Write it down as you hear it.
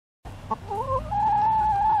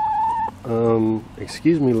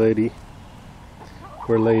Excuse me, lady.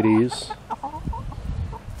 Or ladies.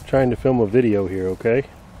 Trying to film a video here, okay?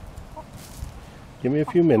 Give me a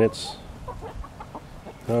few minutes.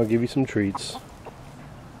 I'll give you some treats.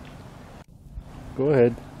 Go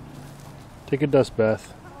ahead. Take a dust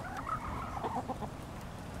bath.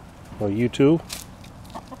 Oh, you too?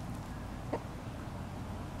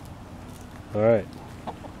 Alright.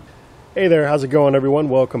 Hey there, how's it going, everyone?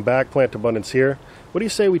 Welcome back. Plant Abundance here. What do you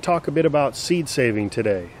say we talk a bit about seed saving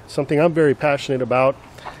today? Something I'm very passionate about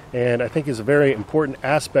and I think is a very important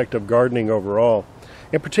aspect of gardening overall.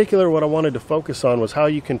 In particular, what I wanted to focus on was how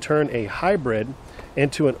you can turn a hybrid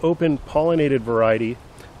into an open pollinated variety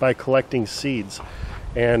by collecting seeds.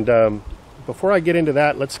 And before I get into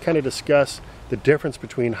that, let's kind of discuss the difference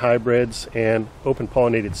between hybrids and open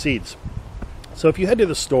pollinated seeds. So if you head to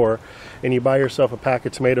the store and you buy yourself a pack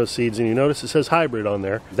of tomato seeds and you notice it says hybrid on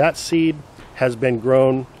there, that seed has been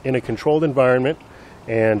grown in a controlled environment,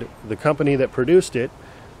 and the company that produced it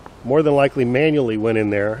more than likely manually went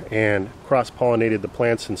in there and cross-pollinated the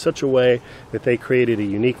plants in such a way that they created a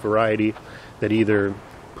unique variety that either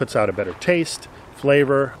puts out a better taste,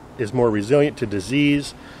 flavor, is more resilient to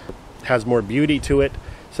disease, has more beauty to it.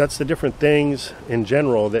 So that's the different things in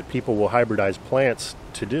general that people will hybridize plants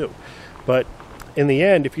to do. But in the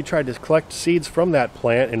end, if you try to collect seeds from that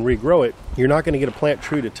plant and regrow it, you're not going to get a plant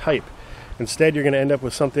true to type. Instead, you're going to end up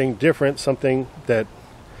with something different, something that,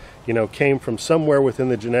 you know, came from somewhere within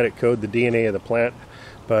the genetic code, the DNA of the plant,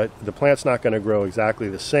 but the plant's not going to grow exactly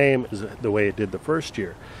the same as the way it did the first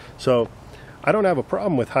year. So I don't have a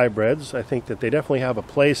problem with hybrids. I think that they definitely have a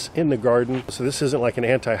place in the garden. So this isn't like an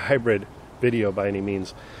anti-hybrid video by any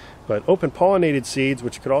means. But open pollinated seeds,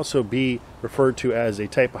 which could also be referred to as a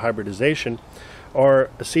type of hybridization, are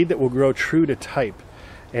a seed that will grow true to type.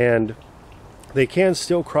 And they can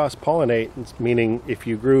still cross-pollinate, meaning if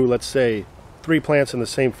you grew, let's say, 3 plants in the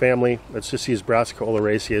same family, let's just use Brassica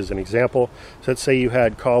oleracea as an example. So let's say you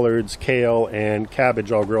had collards, kale, and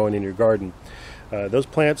cabbage all growing in your garden. Those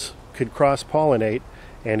plants could cross-pollinate,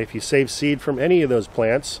 and if you save seed from any of those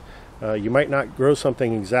plants, you might not grow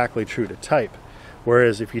something exactly true to type.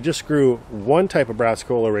 Whereas if you just grew one type of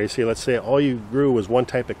Brassica oleracea, let's say all you grew was one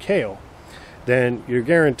type of kale, then you're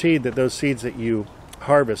guaranteed that those seeds that you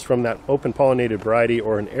harvest from that open pollinated variety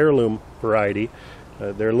or an heirloom variety,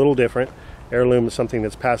 they're a little different. Heirloom is something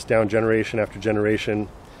that's passed down generation after generation.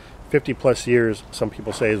 50 plus years, some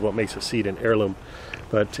people say, is what makes a seed an heirloom.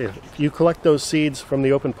 But if you collect those seeds from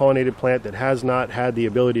the open pollinated plant that has not had the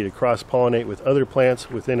ability to cross pollinate with other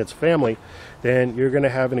plants within its family, then you're going to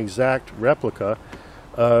have an exact replica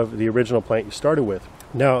of the original plant you started with.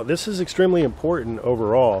 Now, this is extremely important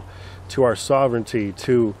overall to our sovereignty,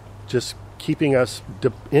 to just keeping us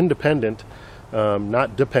independent,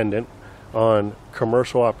 not dependent on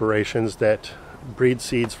commercial operations that breed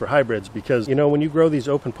seeds for hybrids. Because, you know, when you grow these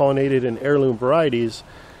open pollinated and heirloom varieties,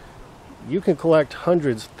 you can collect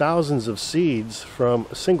hundreds, thousands of seeds from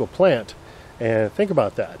a single plant. And think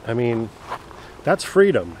about that. I mean, that's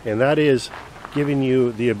freedom, and that is giving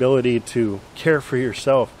you the ability to care for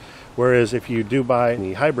yourself. Whereas if you do buy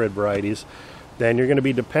the hybrid varieties, then you're going to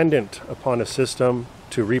be dependent upon a system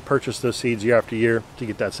to repurchase those seeds year after year to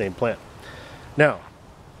get that same plant. Now,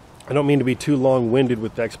 I don't mean to be too long-winded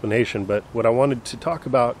with the explanation, but what I wanted to talk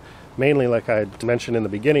about mainly, like I mentioned in the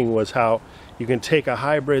beginning, was how you can take a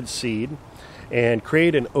hybrid seed and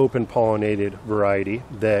create an open pollinated variety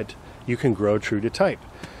that you can grow true to type.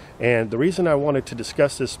 And the reason I wanted to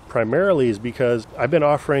discuss this primarily is because I've been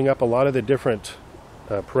offering up a lot of the different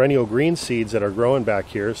perennial green seeds that are growing back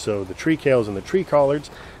here, so the tree kales and the tree collards.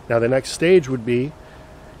 Now the next stage would be,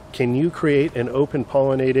 can you create an open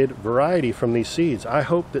pollinated variety from these seeds? I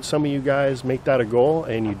hope that some of you guys make that a goal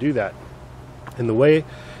and you do that. And the way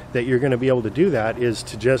that you're going to be able to do that is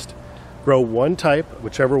to just grow one type,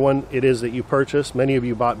 whichever one it is that you purchase. Many of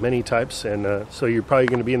you bought many types, and so you're probably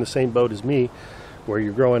going to be in the same boat as me, where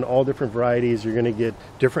you're growing all different varieties. You're going to get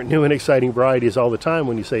different new and exciting varieties all the time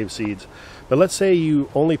when you save seeds. But let's say you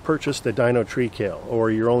only purchased the Dino tree kale,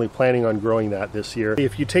 or you're only planning on growing that this year.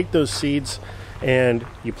 If you take those seeds and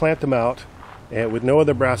you plant them out and with no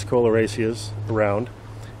other Brassica oleraceas around,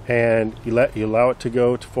 and you allow it to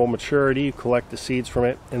go to full maturity, you collect the seeds from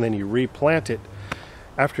it, and then you replant it.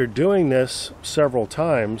 After doing this several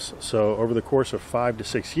times, so over the course of 5 to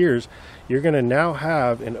 6 years, you're going to now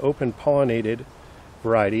have an open pollinated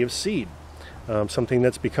variety of seed, something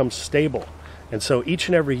that's become stable. And so each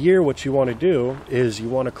and every year what you want to do is you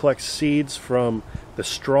want to collect seeds from the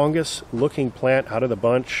strongest looking plant out of the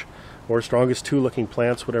bunch, or strongest 2 looking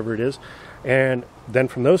plants, whatever it is, And then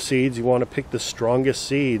from those seeds, you want to pick the strongest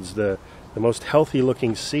seeds, the most healthy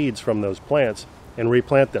looking seeds from those plants, and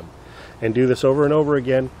replant them. And do this over and over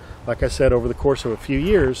again, like I said, over the course of a few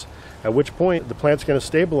years, at which point the plant's going to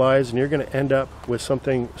stabilize and you're going to end up with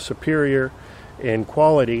something superior in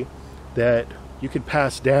quality that you could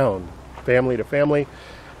pass down family to family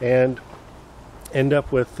and end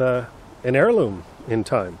up with an heirloom in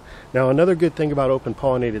time. Now, another good thing about open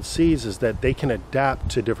pollinated seeds is that they can adapt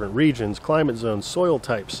to different regions, climate zones, soil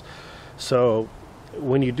types. So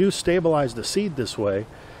when you do stabilize the seed this way,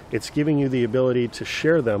 it's giving you the ability to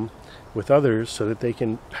share them with others so that they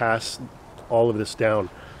can pass all of this down.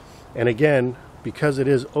 And again, because it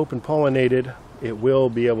is open pollinated, it will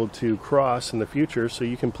be able to cross in the future, so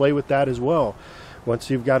you can play with that as well. Once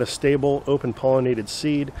you've got a stable open pollinated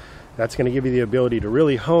seed, that's going to give you the ability to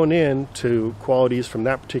really hone in to qualities from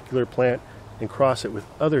that particular plant and cross it with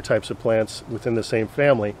other types of plants within the same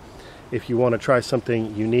family if you want to try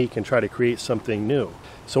something unique and try to create something new.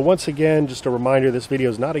 So once again, just a reminder, this video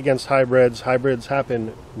is not against hybrids. Hybrids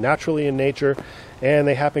happen naturally in nature and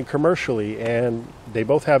they happen commercially, and they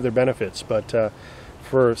both have their benefits. But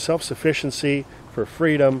for self-sufficiency, for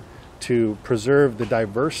freedom, to preserve the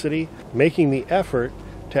diversity, making the effort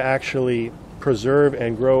to actually preserve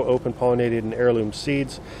and grow open pollinated and heirloom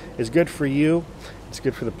seeds is good for you, it's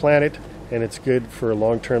good for the planet, and it's good for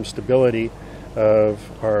long-term stability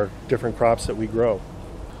of our different crops that we grow.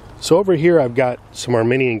 So over here I've got some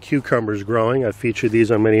Armenian cucumbers growing. I've featured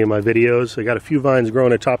these on many of my videos. I got a few vines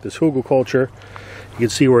growing atop this hugel culture. You can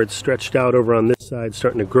see where it's stretched out over on this side,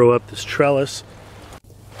 starting to grow up this trellis.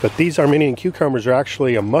 But these Armenian cucumbers are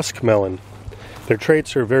actually a muskmelon. Their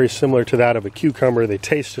traits are very similar to that of a cucumber. They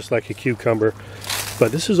taste just like a cucumber.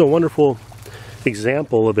 But this is a wonderful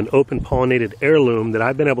example of an open pollinated heirloom that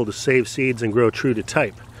I've been able to save seeds and grow true to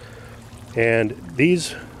type. And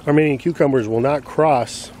these Armenian cucumbers will not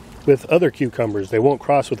cross with other cucumbers. They won't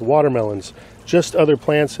cross with watermelons, just other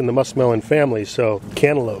plants in the muskmelon family. So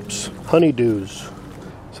cantaloupes, honeydews.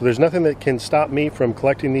 So there's nothing that can stop me from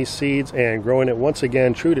collecting these seeds and growing it once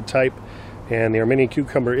again true to type. And the Armenian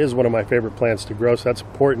cucumber is one of my favorite plants to grow, so that's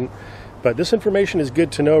important. But this information is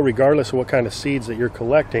good to know regardless of what kind of seeds that you're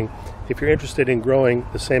collecting, if you're interested in growing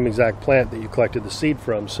the same exact plant that you collected the seed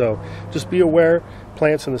from. So just be aware,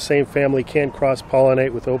 plants in the same family can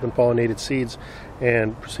cross-pollinate with open pollinated seeds,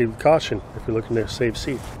 and proceed with caution if you're looking to save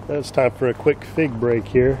seed. Now it's time for a quick fig break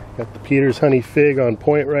here. Got the Peter's honey fig on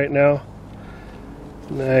point right now.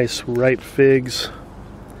 Nice ripe figs.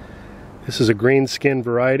 This is a green skin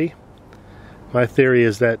variety. My theory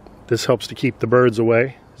is that this helps to keep the birds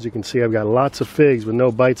away. As you can see, I've got lots of figs with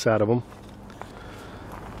no bites out of them,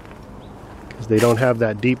 because they don't have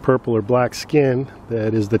that deep purple or black skin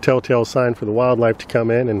that is the telltale sign for the wildlife to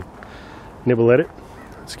come in and nibble at it.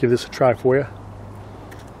 Let's give this a try for you.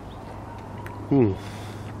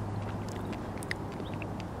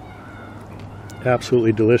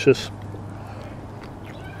 Absolutely delicious.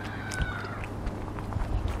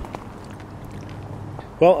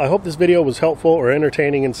 Well, I hope this video was helpful or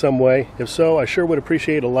entertaining in some way. If so, I sure would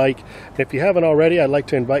appreciate a like. And if you haven't already, I'd like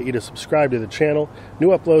to invite you to subscribe to the channel. New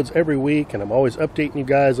uploads every week, and I'm always updating you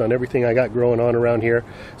guys on everything I got growing on around here.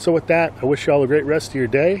 So with that, I wish you all a great rest of your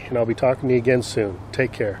day, and I'll be talking to you again soon.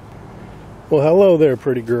 Take care. Well, hello there,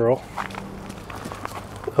 pretty girl.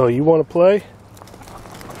 Oh, you want to play?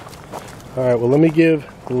 All right, well, let me give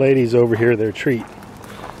the ladies over here their treat.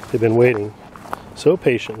 They've been waiting so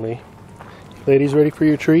patiently. Ladies, ready for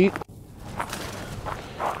your treat?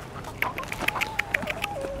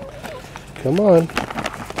 Come on.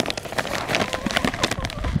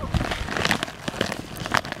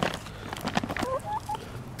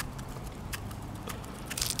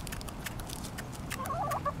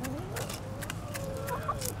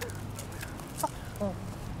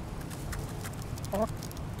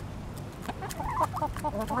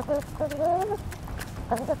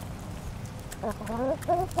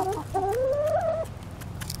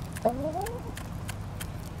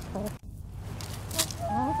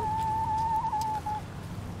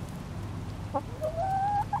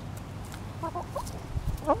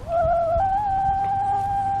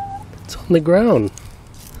 It's on the ground.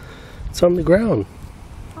 It's on the ground.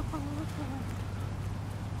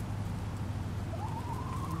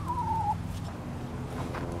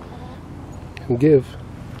 And give.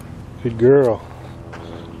 Good girl.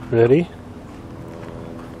 Ready?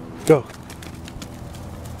 Go.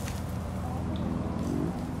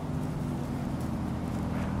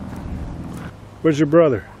 Where's your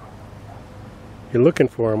brother? You're looking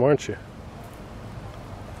for him, aren't you?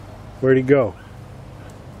 Where'd he go?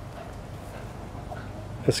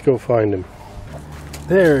 Let's go find him.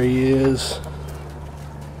 There he is.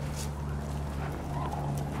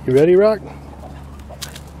 You ready, Rock?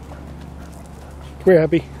 Come here,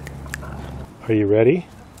 Happy. Are you ready?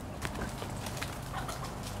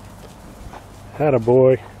 Atta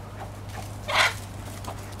boy.